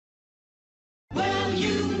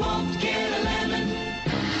won't get a lemon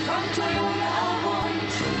from Toyota of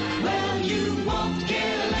Orange. Well, you won't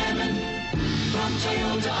get a lemon from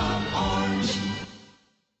Toyota of Orange.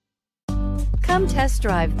 Come test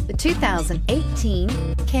drive the 2018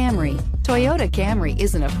 Camry. Toyota Camry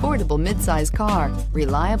is an affordable midsize car,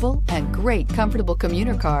 reliable and great comfortable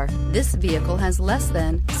commuter car. This vehicle has less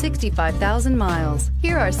than 65,000 miles.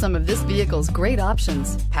 Here are some of this vehicle's great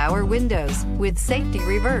options: power windows with safety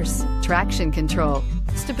reverse, traction control,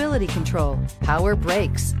 stability control, power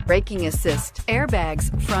brakes, braking assist,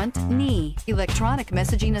 airbags, front knee, electronic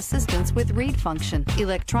messaging assistance with read function,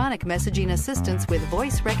 electronic messaging assistance with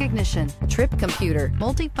voice recognition, trip computer,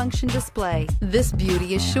 multifunction display. This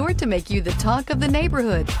beauty is sure to make you the talk of the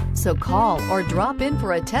neighborhood. So call or drop in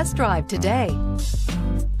for a test drive today.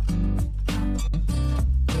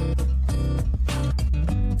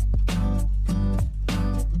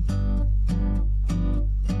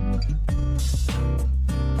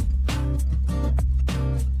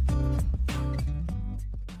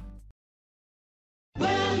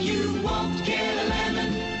 Well, you won't get a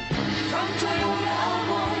lemon from Toyota of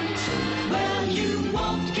Orange. Well, you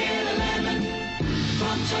won't get a lemon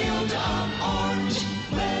from Toyota of Orange.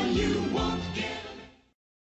 Well, you won't.